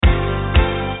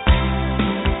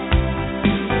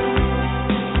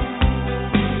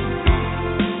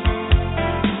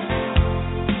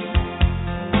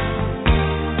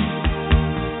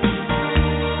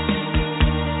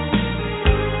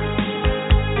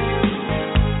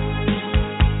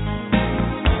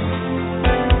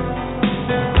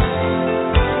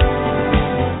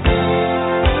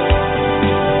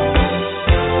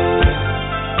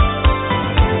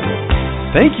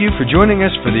Thank you for joining us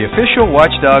for the official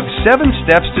Watchdog 7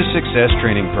 Steps to Success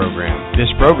training program. This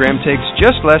program takes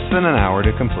just less than an hour to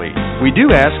complete. We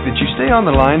do ask that you stay on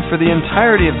the line for the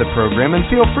entirety of the program and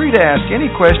feel free to ask any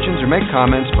questions or make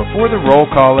comments before the roll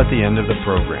call at the end of the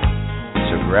program.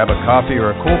 So grab a coffee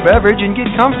or a cool beverage and get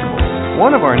comfortable.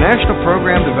 One of our national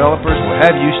program developers will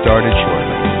have you started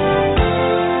shortly.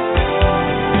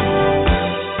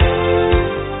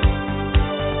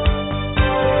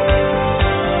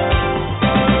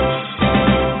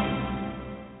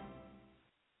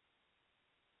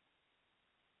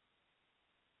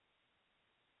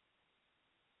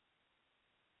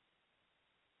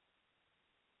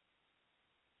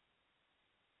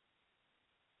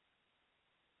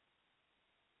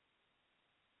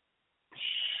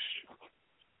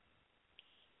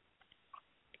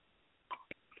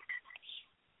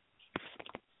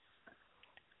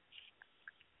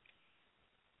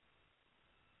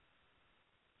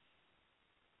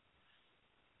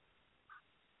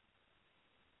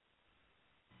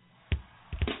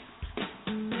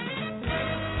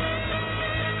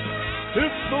 It's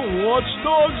the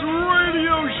Watchdogs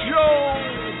Radio Show!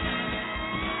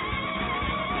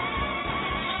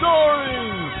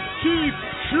 Starring Keith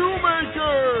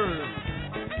Shoemaker,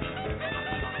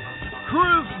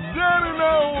 Chris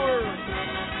Dannenauer,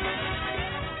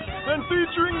 and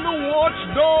featuring the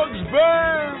Watchdogs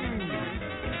Band.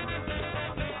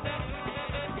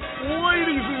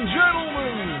 Ladies and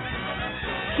gentlemen,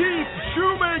 Keith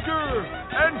Shoemaker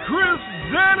and Chris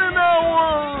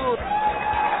Dannenauer.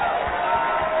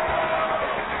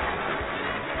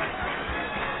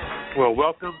 Well,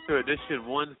 welcome to edition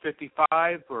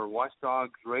 155 for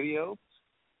Watchdogs Radio.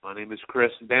 My name is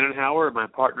Chris Dannenauer, and my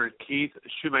partner Keith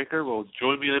Shoemaker will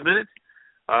join me in a minute.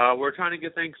 We're trying to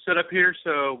get things set up here,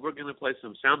 so we're going to play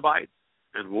some sound bites,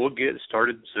 and we'll get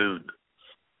started soon.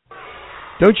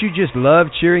 Don't you just love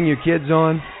cheering your kids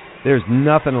on? There's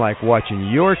nothing like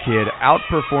watching your kid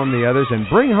outperform the others and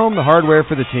bring home the hardware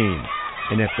for the team.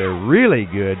 And if they're really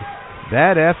good,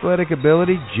 that athletic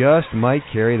ability just might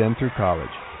carry them through college.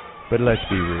 But let's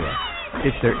be real.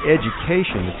 It's their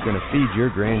education that's going to feed your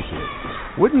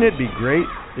grandkids. Wouldn't it be great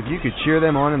if you could cheer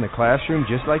them on in the classroom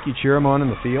just like you cheer them on in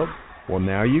the field? Well,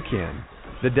 now you can.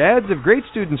 The Dads of Great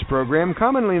Students program,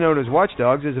 commonly known as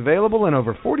Watchdogs, is available in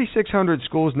over 4,600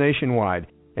 schools nationwide,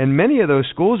 and many of those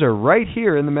schools are right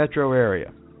here in the metro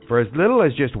area. For as little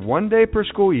as just 1 day per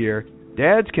school year,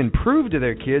 dads can prove to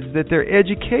their kids that their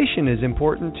education is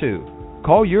important too.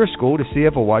 Call your school to see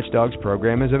if a Watchdogs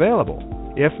program is available.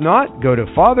 If not, go to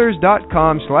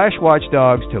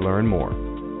fathers.com/watchdogs to learn more.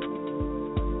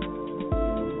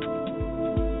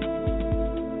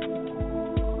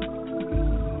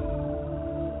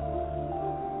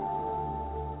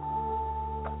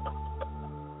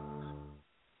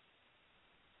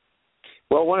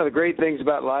 Well, one of the great things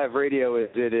about live radio is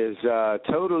it is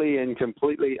totally and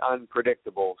completely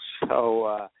unpredictable.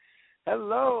 So,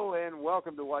 hello and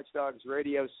welcome to Watchdogs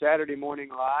Radio Saturday Morning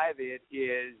Live. It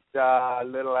is a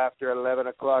little after 11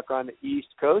 o'clock on the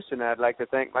East Coast, and I'd like to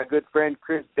thank my good friend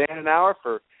Chris Dannenauer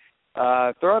for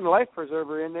throwing the life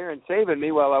preserver in there and saving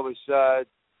me while I was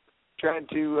trying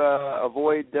to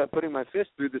avoid putting my fist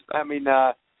through this.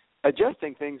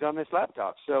 Adjusting things on this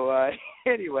laptop. So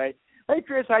anyway, hey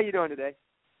Chris, how you doing today?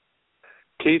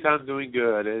 Keith, I'm doing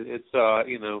good. It's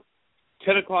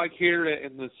 10 o'clock here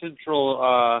in the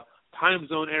central time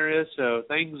zone area, so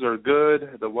things are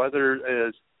good. The weather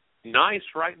is nice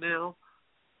right now,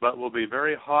 but will be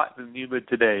very hot and humid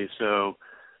today. So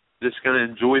just going to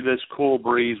enjoy this cool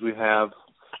breeze we have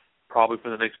probably for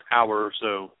the next hour or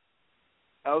so.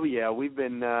 Oh yeah, we've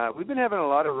been having a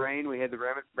lot of rain. We had the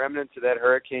remnants of that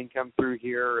hurricane come through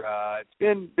here. It's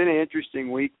been an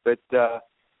interesting week, but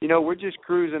we're just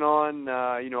cruising on.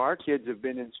 Our kids have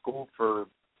been in school for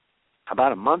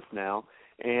about a month now.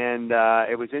 And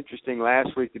it was interesting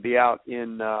last week to be out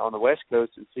on the West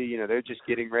Coast and see, they're just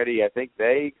getting ready. I think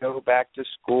they go back to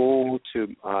school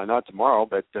not tomorrow,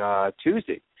 but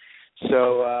Tuesday.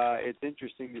 So it's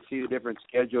interesting to see the different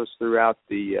schedules throughout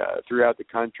the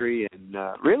country, and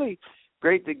really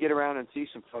great to get around and see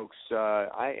some folks.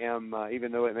 I am,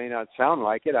 even though it may not sound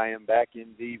like it, I am back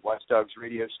in the Watchdogs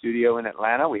radio studio in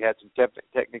Atlanta. We had some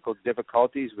technical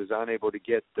difficulties, was unable to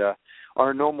get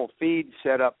our normal feed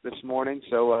set up this morning,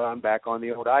 so I'm back on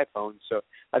the old iPhone. So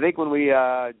I think when we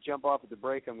jump off at the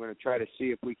break, I'm going to try to see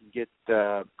if we can get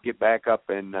back up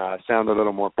and sound a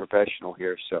little more professional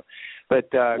here. So, but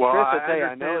Chris, I tell you,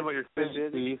 I know what you're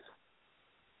saying, Keith.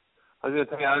 I was going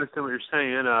to tell you, I understand what you're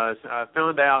saying. I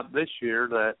found out this year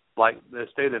that, like the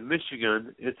state of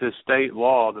Michigan, it's a state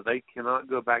law that they cannot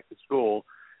go back to school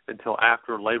until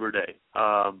after Labor Day.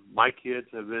 My kids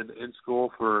have been in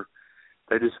school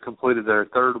they just completed their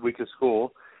third week of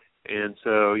school. And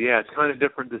so, yeah, it's kind of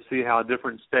different to see how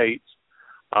different states,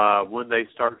 when they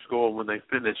start school and when they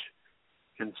finish.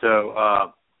 And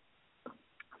so,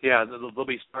 yeah, they'll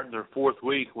be starting their fourth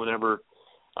week whenever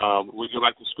we go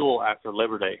back to school after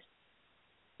Labor Day.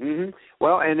 Mm-hmm.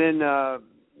 Well, and then,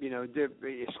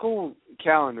 the school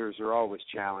calendars are always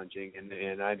challenging,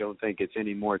 and I don't think it's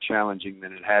any more challenging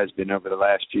than it has been over the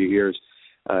last few years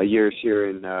here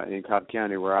in Cobb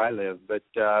County where I live. But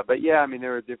yeah, I mean,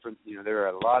 there are different, there are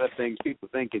a lot of things. People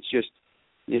think it's just,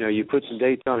 you put some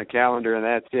dates on a calendar and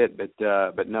that's it.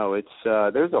 But no, it's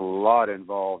there's a lot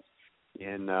involved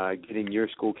in getting your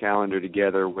school calendar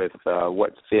together with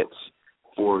what fits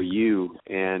for you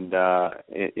and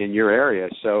in your area.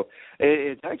 So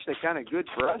it's actually kind of good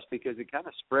for us because it kind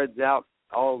of spreads out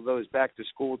all of those back to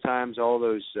school times, all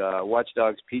those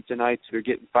Watchdogs pizza nights that are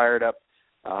getting fired up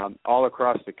all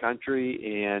across the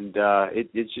country, and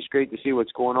it's just great to see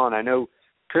what's going on. I know,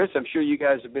 Chris, I'm sure you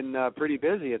guys have been pretty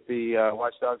busy at the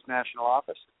Watchdogs National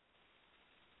Office.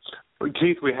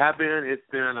 Keith, we have been. It's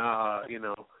been,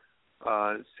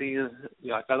 seeing,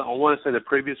 I want to say the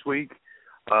previous week,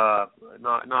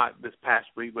 not this past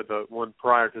week, but the one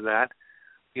prior to that,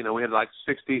 we had like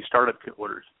 60 startup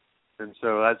orders. And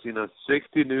so that's,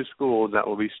 60 new schools that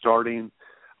will be starting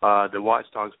the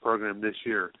Watchdogs program this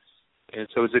year. And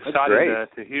so it's exciting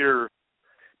to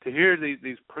hear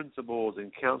these principals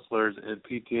and counselors and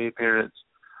PTA parents,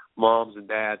 moms and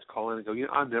dads call in and go,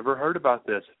 I've never heard about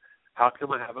this. How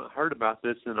come I haven't heard about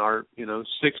this in our,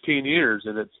 16 years?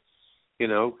 And it's,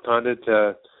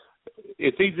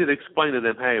 it's easy to explain to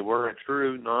them, hey, we're a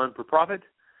true non-for-profit,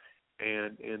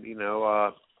 and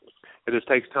it just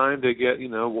takes time to get,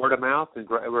 word of mouth, and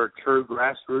we're a true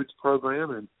grassroots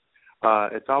program, and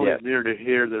it's always near to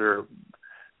hear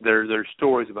their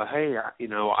stories about, hey,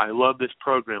 I love this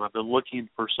program. I've been looking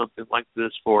for something like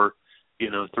this for,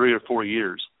 3 or 4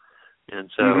 years. And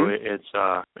so it's,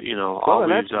 well, always...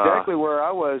 and that's exactly where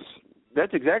I was.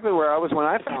 That's exactly where I was when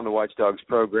I found the Watchdogs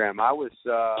program. I was,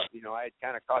 I had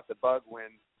kind of caught the bug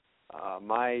when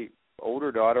my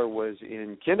older daughter was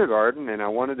in kindergarten, and I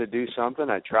wanted to do something.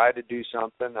 I tried to do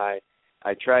something. I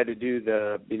tried to do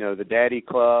the daddy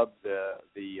club,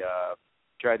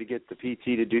 tried to get the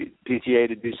PTA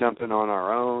to do something on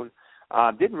our own.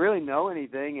 Didn't really know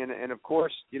anything, and of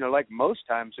course, like most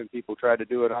times when people try to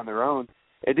do it on their own,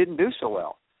 it didn't do so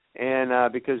well.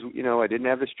 And because, I didn't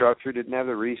have the structure, didn't have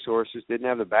the resources, didn't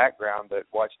have the background that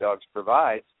Watchdogs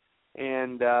provides.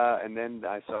 And then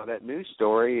I saw that news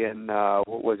story in,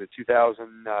 what was it,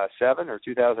 2007 or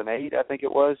 2008, I think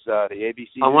it was, the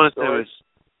ABC news story.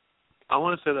 I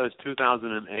want to say that was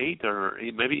 2008 or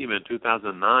maybe even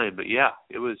 2009, but yeah,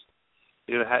 it was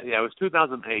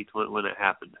 2008 when it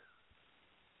happened.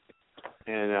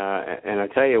 And I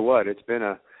tell you what, it's been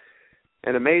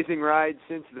an amazing ride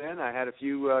since then. I had a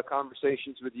few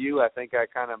conversations with you. I think I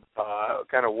kind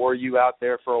of wore you out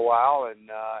there for a while,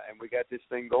 and we got this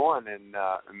thing going. And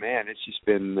man, it's just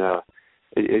been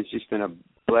a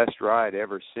blessed ride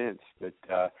ever since. But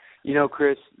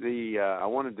Chris, I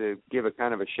wanted to give a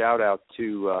kind of a shout out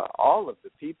to all of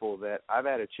the people that I've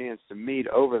had a chance to meet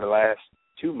over the last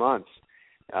 2 months.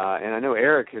 And I know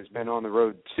Eric has been on the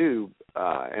road too,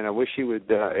 and I wish he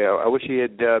would. I wish he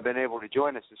had been able to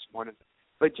join us this morning.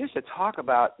 But just to talk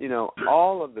about,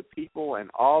 all of the people and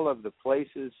all of the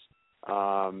places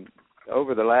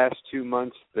over the last 2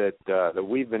 months that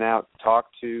we've been out to talk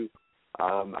to.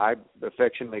 I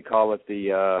affectionately call it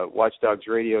the Watchdogs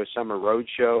Radio Summer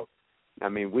Roadshow. I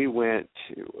mean, we went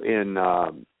in.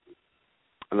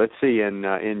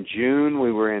 In June,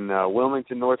 we were in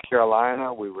Wilmington, North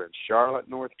Carolina. We were in Charlotte,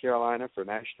 North Carolina for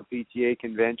National PTA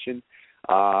Convention.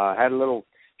 Had a little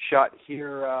shot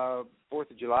here,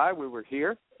 4th of July. We were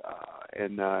here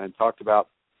and talked about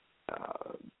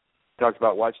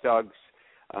Watchdogs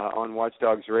on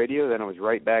Watchdogs Radio. Then I was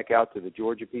right back out to the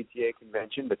Georgia PTA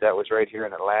Convention, but that was right here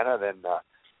in Atlanta. Then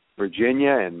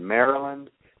Virginia and Maryland,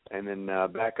 and then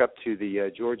back up to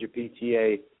the Georgia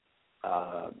PTA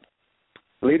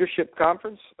Leadership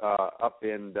Conference up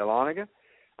in Dahlonega,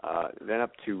 then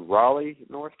up to Raleigh,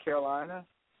 North Carolina,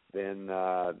 then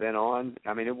on.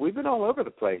 I mean, we've been all over the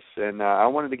place, and I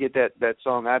wanted to get that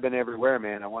song "I've Been Everywhere,"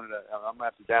 man. I'm gonna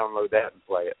have to download that and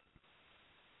play it.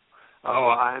 Oh,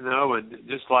 I know. And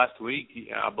just last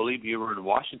week, I believe you were in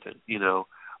Washington.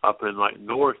 Up in like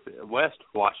northwest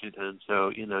Washington.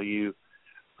 So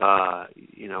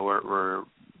we're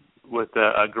with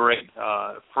a great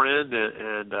friend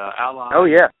and ally. Oh,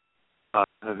 yeah.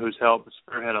 Who's helped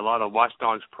spearhead a lot of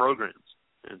Watchdogs programs.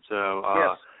 And so,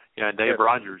 Dave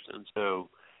Rogers. And so,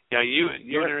 you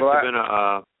and Eric have been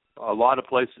a lot of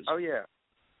places. Oh, yeah.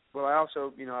 Well, I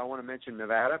also, I want to mention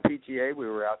Nevada PTA. We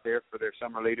were out there for their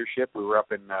summer leadership. We were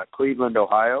up in Cleveland,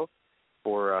 Ohio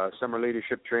for summer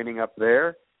leadership training up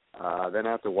there. Then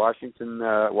out to Washington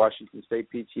State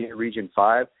PTA Region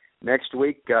 5. Next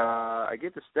week, I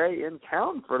get to stay in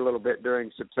town for a little bit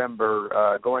during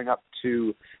September, going up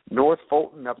to North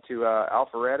Fulton, up to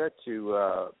Alpharetta,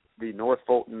 to the North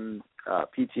Fulton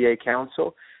PTA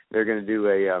Council. They're going to do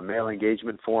a male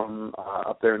engagement forum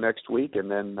up there next week, and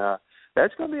then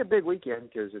that's going to be a big weekend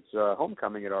because it's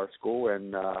homecoming at our school,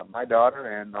 and my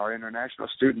daughter and our international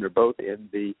student are both in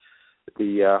the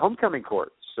homecoming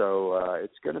court. So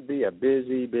it's going to be a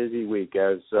busy, busy week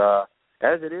as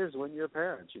it is when you're a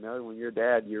parent. When you're a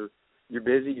dad, you're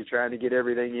busy, you're trying to get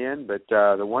everything in. But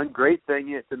the one great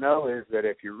thing to know is that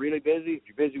if you're really busy, if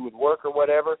you're busy with work or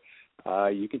whatever,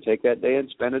 you can take that day and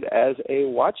spend it as a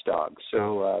watchdog.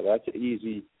 So that's an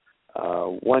easy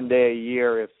one day a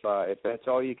year. If that's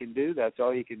all you can do, that's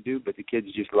all you can do. But the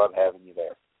kids just love having you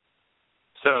there.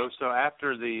 So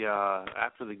after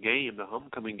the game, the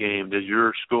homecoming game, does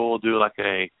your school do like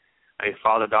a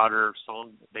father-daughter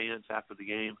song dance after the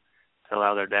game to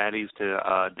allow their daddies to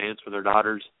dance with their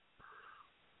daughters?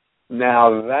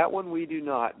 Now that one we do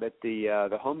not, but the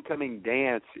homecoming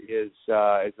dance is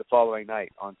the following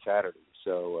night on Saturday.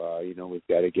 So we've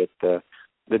got to get the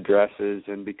dresses,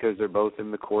 and because they're both in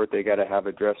the court, they got to have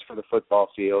a dress for the football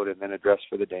field and then a dress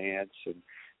for the dance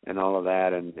and all of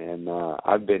that. And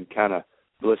I've been kind of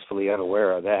blissfully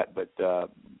unaware of that, but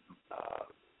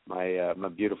my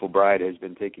beautiful bride has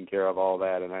been taking care of all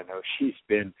that, and I know she's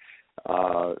been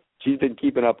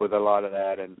keeping up with a lot of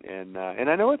that, and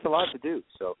I know it's a lot to do.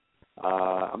 So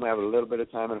I'm gonna have a little bit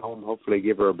of time at home. Hopefully,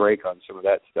 give her a break on some of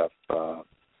that stuff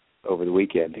over the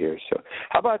weekend here. So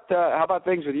how about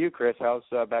things with you, Chris? How's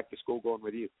back to school going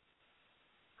with you?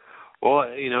 Well,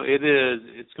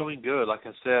 it's going good. Like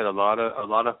I said, a lot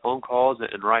of phone calls,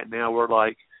 and right now we're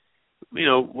like,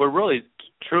 we're really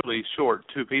truly short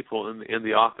 2 people in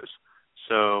the office.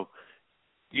 So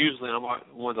usually I'm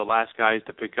one of the last guys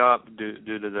to pick up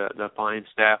due to the fine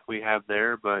staff we have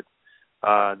there. But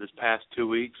this past 2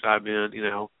 weeks I've been,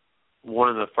 one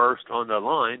of the first on the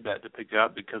line to pick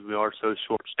up because we are so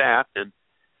short-staffed. And,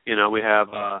 we have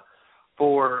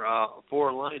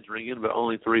 4 lines ringing, but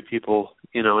only 3 people,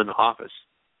 in the office.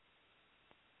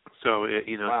 So, it's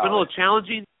been a little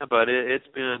challenging, but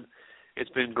it's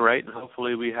been great, and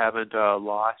hopefully we haven't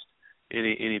lost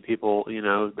any people,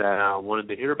 that wanted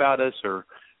to hear about us or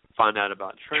find out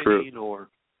about training or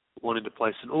wanted to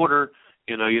place an order.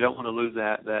 You don't want to lose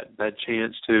that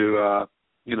chance to,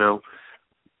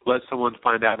 let someone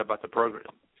find out about the program.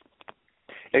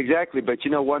 Exactly, but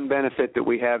one benefit that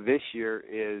we have this year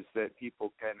is that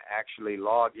people can actually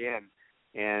log in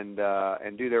and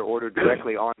do their order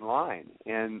directly online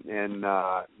and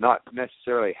not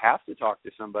necessarily have to talk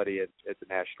to somebody at the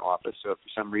national office. So if for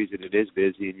some reason it is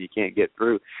busy and you can't get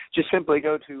through, just simply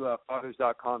go to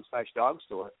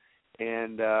fathers.com/dogstore.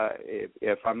 And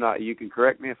if I'm not, you can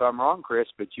correct me if I'm wrong, Chris,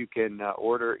 but you can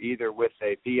order either with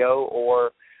a PO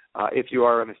or if you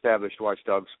are an established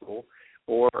watchdog school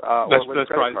or with a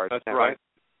credit card. That's right.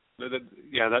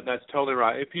 That's totally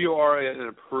right. If you are an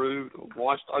approved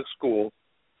watchdog school,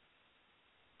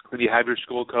 when you have your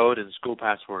school code and school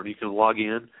password, you can log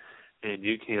in and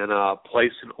you can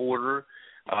place an order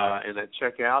and at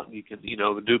checkout. You can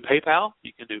do PayPal,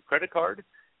 you can do credit card,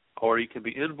 or you can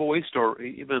be invoiced or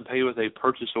even pay with a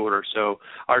purchase order. So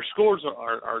our schools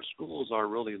are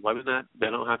really loving that. They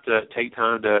don't have to take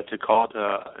time to call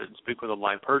and speak with a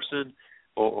live person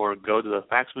or go to the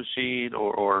fax machine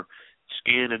or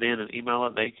scan it in and email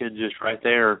it. They can just right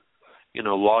there,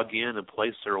 log in and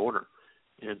place their order.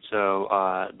 And so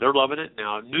they're loving it.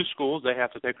 Now, new schools, they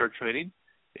have to take our training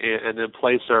and then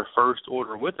place their first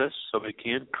order with us so they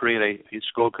can create a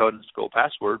school code and school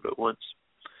password. But once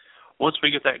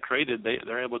we get that created,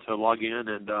 they're able to log in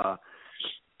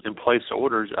and place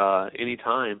orders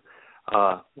anytime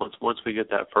once we get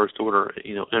that first order,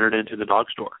 entered into the dog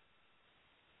store.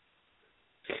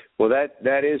 Well,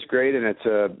 that is great, and it's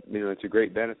a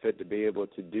great benefit to be able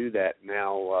to do that.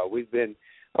 Now, we've been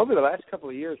over the last couple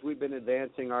of years, we've been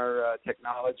advancing our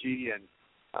technology,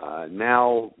 and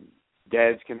now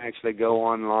dads can actually go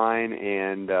online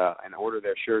and order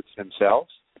their shirts themselves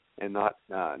and not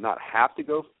have to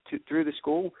go through the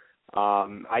school.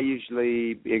 I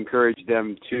usually encourage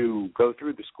them to go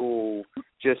through the school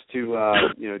just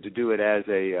to do it as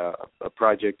a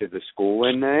project of the school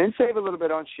and save a little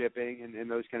bit on shipping and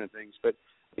those kind of things. But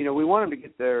we want them to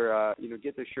get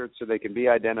their shirts so they can be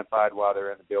identified while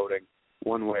they're in the building.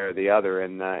 one way or the other.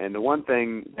 And the one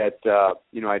thing that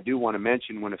I do want to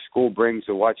mention, when a school brings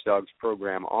the Watchdogs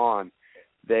program on,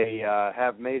 they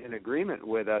have made an agreement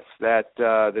with us that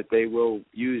they will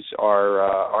use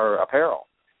our apparel.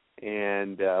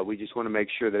 And we just want to make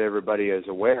sure that everybody is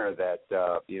aware that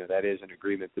that is an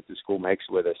agreement that the school makes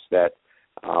with us, that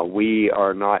we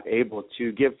are not able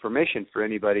to give permission for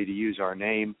anybody to use our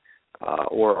name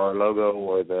or our logo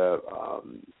or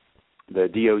the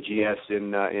D.O.G.S.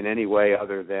 in any way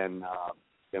other than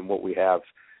what we have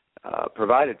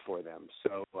provided for them.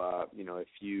 So if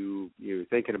you're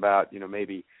thinking about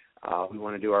maybe we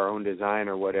want to do our own design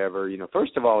or whatever,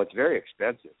 first of all, it's very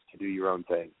expensive to do your own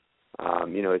thing.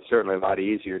 It's certainly a lot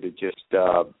easier to just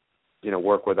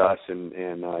work with us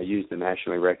and use the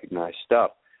nationally recognized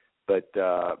stuff. But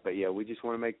yeah, we just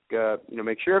want to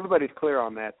make sure everybody's clear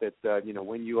on that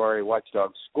when you are a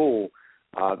Watchdog school,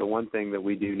 the one thing that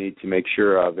we do need to make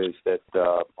sure of is that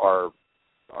our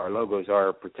logos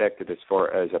are protected as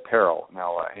far as apparel.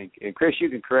 Now, and Chris, you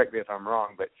can correct me if I'm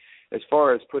wrong, but as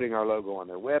far as putting our logo on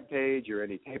their web page or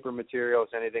any paper materials,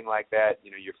 anything like that,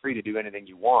 you're free to do anything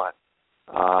you want.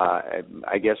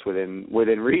 I guess within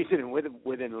reason and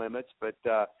within limits, but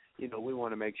we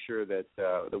want to make sure that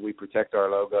we protect our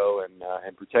logo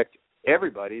and protect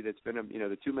everybody that's been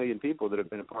the 2 million people that have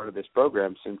been a part of this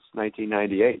program since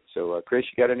 1998. So, Chris,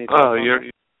 you got any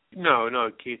thoughts? No,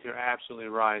 Keith, you're absolutely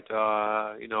right.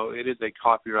 It is a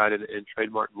copyrighted and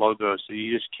trademarked logo, so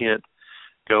you just can't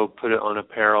go put it on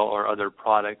apparel or other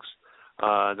products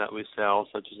that we sell,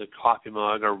 such as a coffee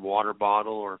mug or water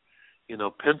bottle or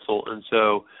pencil. And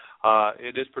so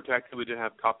it is protected. We do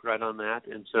have copyright on that.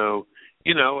 And so,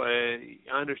 I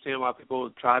understand why people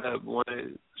try to want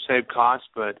to save costs,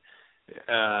 but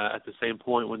at the same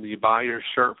point, when you buy your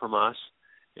shirt from us,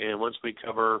 and once we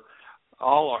cover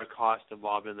all our costs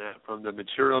involved in that, from the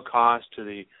material cost to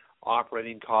the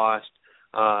operating cost,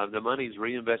 the money is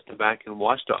reinvested back in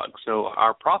Watchdog. So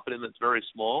our profit in it's very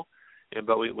small,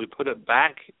 but we put it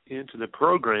back into the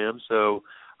program. So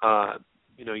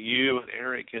you and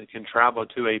Eric can travel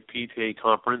to a PTA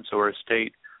conference or a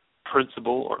state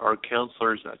principal or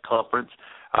counselor's conference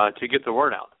to get the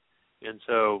word out. And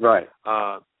so, right.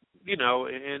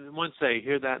 And once they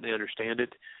hear that and they understand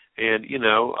it, and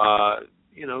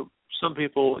some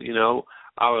people,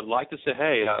 I would like to say,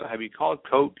 hey, have you called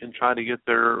Coke and tried to get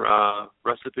their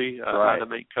recipe how to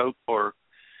make Coke, or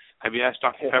have you asked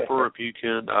Dr. Pepper if you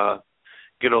can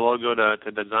get a logo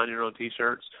to design your own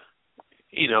T-shirts?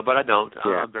 But I don't.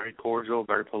 Yeah. I'm very cordial,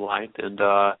 very polite, and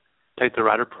take the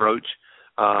right approach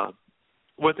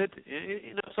with it.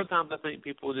 Sometimes I think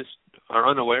people just are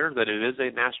unaware that it is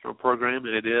a national program,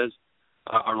 and it is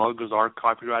our logos are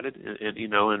copyrighted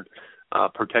and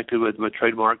protected with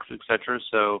trademarks, etc.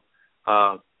 So,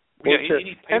 and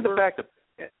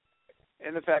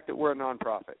the fact that we're a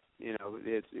nonprofit.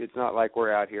 It's not like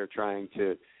we're out here trying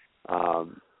to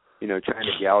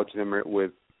gouge them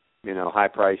with high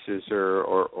prices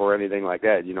or anything like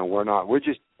that. We're not.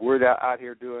 We're out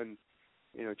here doing,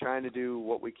 trying to do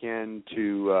what we can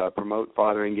to promote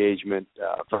father engagement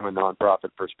from a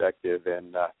nonprofit perspective.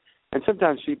 And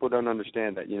sometimes people don't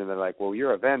understand that. They're like, well,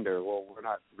 you're a vendor. Well, we're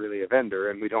not really a vendor,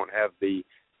 and we don't have the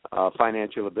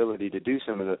financial ability to do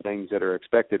some of the things that are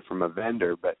expected from a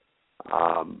vendor. But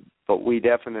we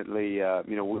definitely,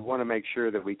 we want to make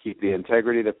sure that we keep the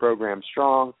integrity of the program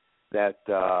strong.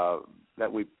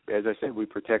 That we, as I said, we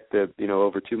protect the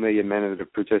over 2 million men that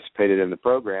have participated in the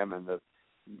program, and the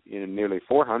nearly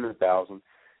 400,000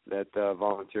 that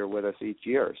volunteer with us each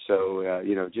year. So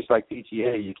just like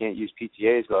PTA, you can't use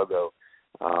PTA's logo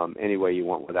any way you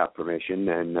want without permission,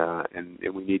 and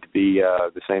we need to be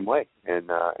the same way and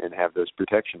have those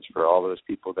protections for all those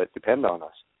people that depend on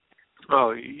us.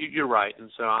 Oh, you're right,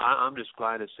 and so I'm just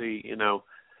glad to see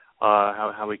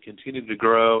how we continue to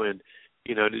grow, and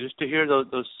just to hear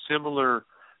those similar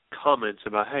comments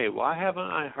about, hey, why haven't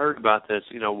I heard about this?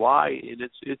 Why? And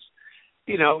it's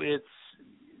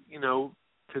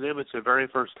to them it's the very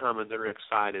first time and they're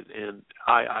excited, and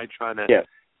I try to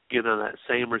give them that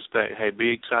same respect. Hey,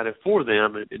 be excited for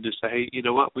them, and just say, hey, you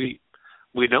know what, we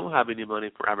don't have any money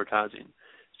for advertising,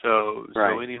 so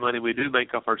any money we do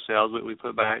make off our sales, we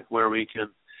put back where we can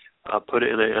put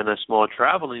it in a small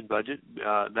traveling budget.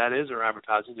 That is our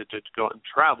advertising to go out and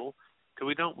travel. Because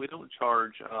we don't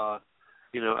charge a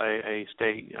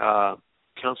state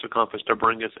council conference to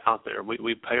bring us out there.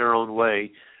 We pay our own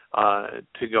way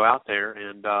to go out there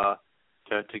and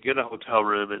to get a hotel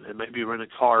room and maybe rent a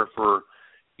car for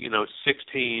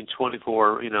 16,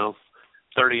 24,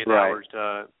 38 hours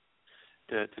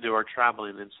to do our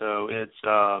traveling. And so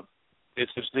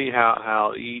it's just neat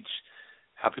how each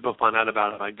how people find out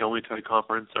about it by going to a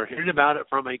conference or hearing about it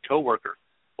from a coworker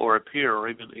or a peer or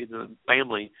even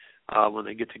family when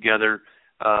they get together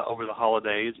over the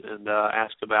holidays and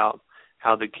ask about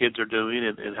how the kids are doing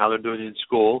and how they're doing in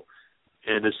school,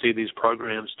 and to see these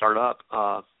programs start up,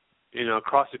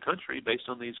 across the country based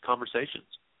on these conversations.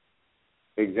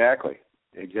 Exactly.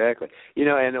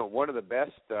 And one of the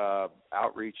best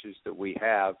outreaches that we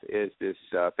have is this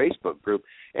Facebook group.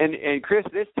 And Chris,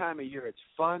 this time of year, it's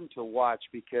fun to watch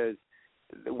because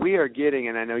we are getting,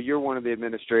 and I know you're one of the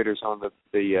administrators on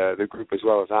the group as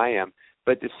well as I am,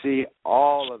 but to see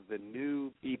all of the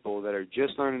new people that are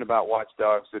just learning about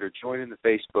watchdogs that are joining the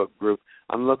Facebook group.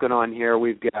 I'm looking on here.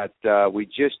 We've got we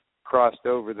just crossed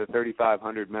over the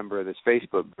 3,500 member of this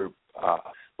Facebook group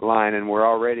line, and we're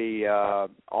already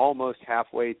almost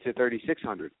halfway to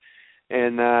 3,600.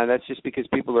 And that's just because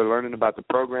people are learning about the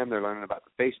program. They're learning about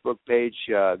the Facebook page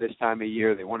this time of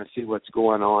year. They want to see what's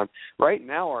going on. Right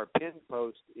now, our pin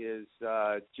post is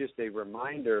just a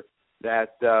reminder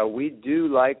that we do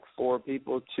like for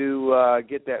people to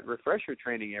get that refresher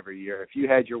training every year. If you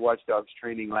had your Watchdogs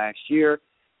training last year,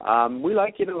 we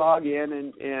like you to log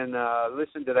in and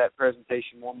listen to that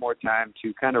presentation one more time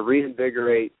to kind of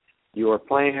reinvigorate your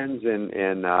plans and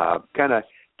kind of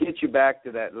get you back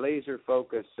to that laser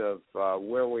focus of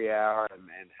where we are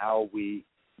and how we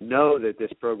know that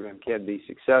this program can be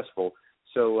successful.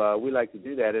 So we like to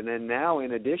do that. And then now,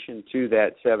 in addition to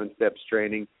that 7 Steps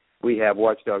training, we have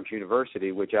Watchdogs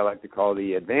University, which I like to call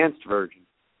the advanced version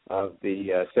of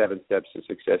the 7 Steps to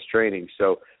Success training.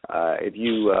 So if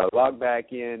you log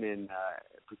back in and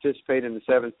participate in the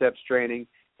 7 Steps training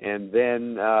and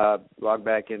then log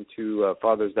back into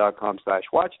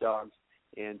fathers.com/watchdogs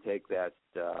and take that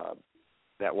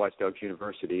Watchdogs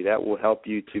University, that will help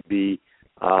you to be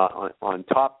on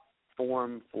top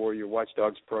form for your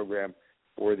Watchdogs program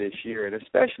for this year. And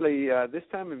especially this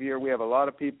time of year, we have a lot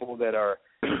of people that are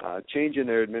changing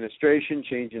their administration,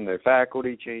 changing their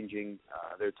faculty, changing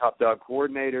their top dog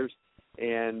coordinators,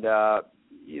 and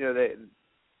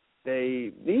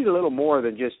they need a little more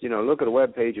than just look at a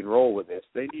web page and roll with this.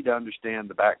 They need to understand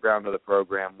the background of the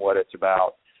program, what it's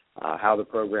about, how the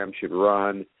program should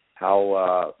run,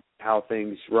 how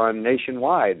things run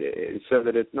nationwide, so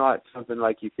that it's not something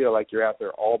like you feel like you're out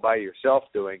there all by yourself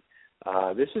doing.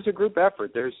 This is a group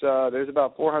effort. There's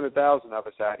about 400,000 of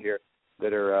us out here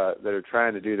that are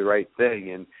trying to do the right thing.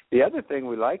 And the other thing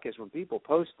we like is when people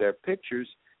post their pictures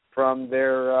from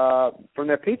their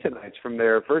pizza nights, from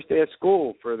their first day of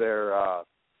school, for their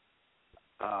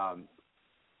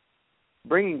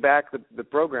bringing back the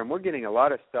program. We're getting a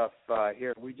lot of stuff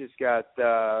here. We just got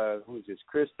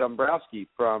Chris Dombrowski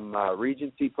from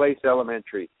Regency Place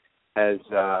Elementary has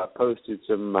posted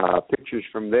some pictures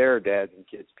from their Dads and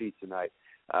Kids Pizza Night.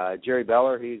 Jerry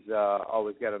Beller, he's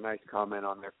always got a nice comment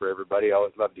on there for everybody. I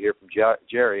always love to hear from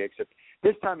Jerry, except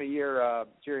this time of year,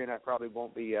 Jerry and I probably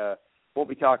won't be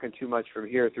talking too much from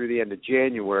here through the end of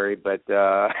January. But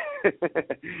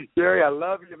Jerry, I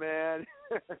love you, man,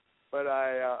 but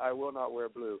I will not wear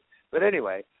blue. But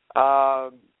anyway,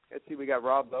 let's see. We got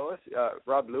Rob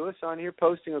Lewis on here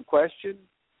posting a question.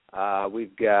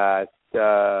 We've got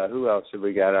who else have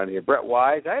we got on here? Brett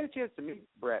Wise. I had a chance to meet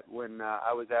Brett when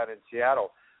I was out in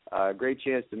Seattle. Great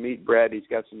chance to meet Brett. He's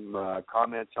got some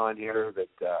comments on here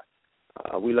that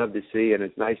we love to see, and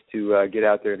it's nice to get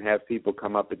out there and have people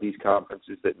come up at these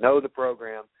conferences that know the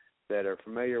program, that are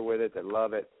familiar with it, that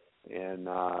love it, and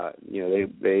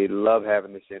they love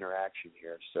having this interaction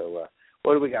here. So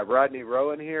what do we got? Rodney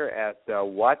Rowan here at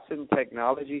Watson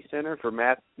Technology Center for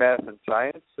Math and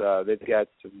Science. They've got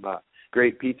some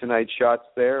great pizza night shots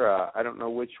there. I don't know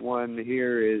which one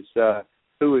here is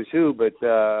who is who, but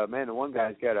man, the one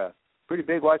guy's got a pretty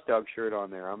big Watchdog shirt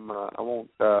on there. I won't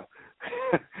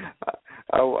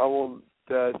I won't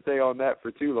stay on that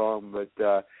for too long, but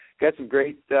got some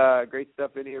great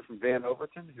stuff in here from Van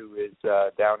Overton, who is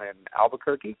down in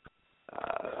Albuquerque.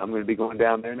 I'm going to be going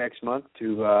down there next month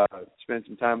to spend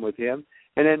some time with him.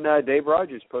 And then Dave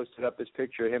Rogers posted up this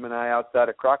picture of him and I outside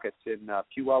of Crockett's in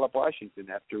Puyallup, Washington,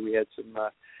 after we had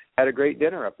a great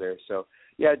dinner up there. So,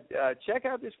 yeah, check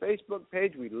out this Facebook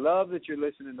page. We love that you're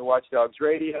listening to Watchdogs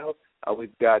Radio.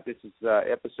 This is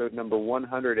episode number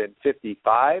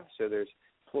 155, so there's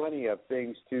plenty of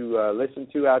things to listen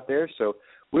to out there. So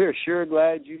we're sure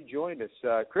glad you joined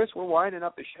us. Chris, we're winding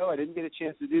up the show. I didn't get a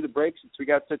chance to do the break since we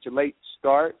got such a late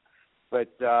start. But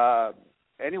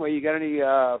anyway, you got any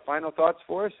final thoughts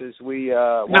for us as we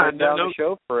wind down the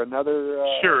show for another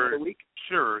week?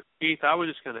 Sure. Keith, I was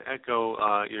just going to echo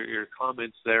your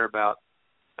comments there about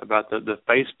the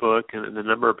Facebook and the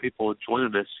number of people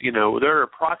joining us. There are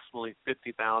approximately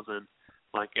 50,000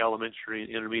 like elementary and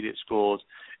intermediate schools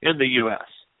in the U.S.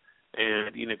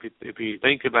 And, you know, if you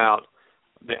think about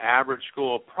the average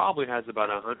school probably has about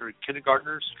 100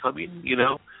 kindergartners coming, you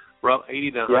know,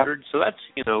 80 to 100. Yep. So that's,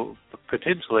 you know,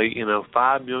 potentially, you know,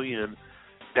 5 million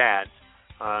dads,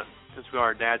 since we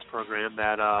are a dads program,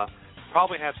 that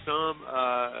probably have some,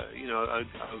 you know, a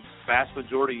vast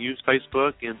majority use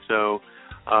Facebook. And so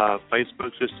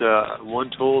Facebook's just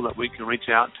one tool that we can reach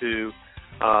out to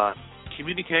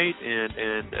communicate and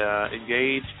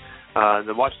engage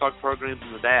the Watchdog programs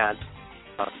and the dads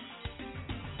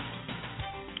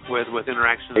with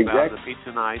interaction about the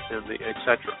pizza nights and the et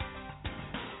cetera.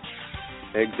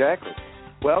 Exactly.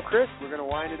 Well, Chris, we're going to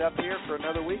wind it up here for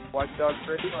another week. Watchdogs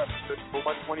Radio, episode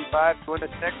 125. Join us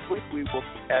next week. We will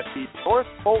be at the North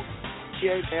Polk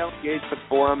PA Male Engagement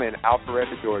Forum in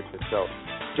Alpharetta, Georgia. So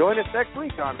join us next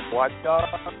week on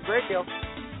Watchdogs Radio.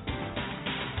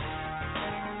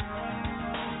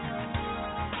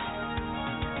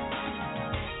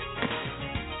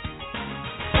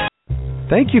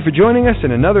 Thank you for joining us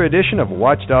in another edition of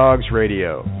Watchdogs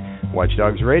Radio.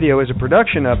 Watchdogs Radio is a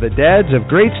production of the Dads of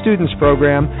Great Students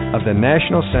program of the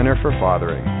National Center for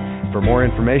Fathering. For more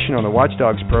information on the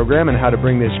Watchdogs program and how to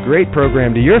bring this great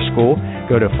program to your school,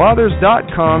 go to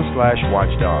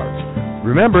fathers.com/watchdogs.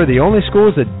 Remember, the only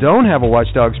schools that don't have a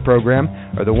Watchdogs program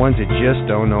are the ones that just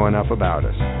don't know enough about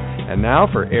us. And now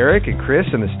for Eric and Chris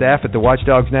and the staff at the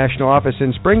Watchdogs National Office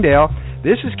in Springdale,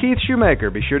 this is Keith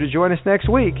Shoemaker. Be sure to join us next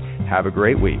week. Have a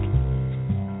great week.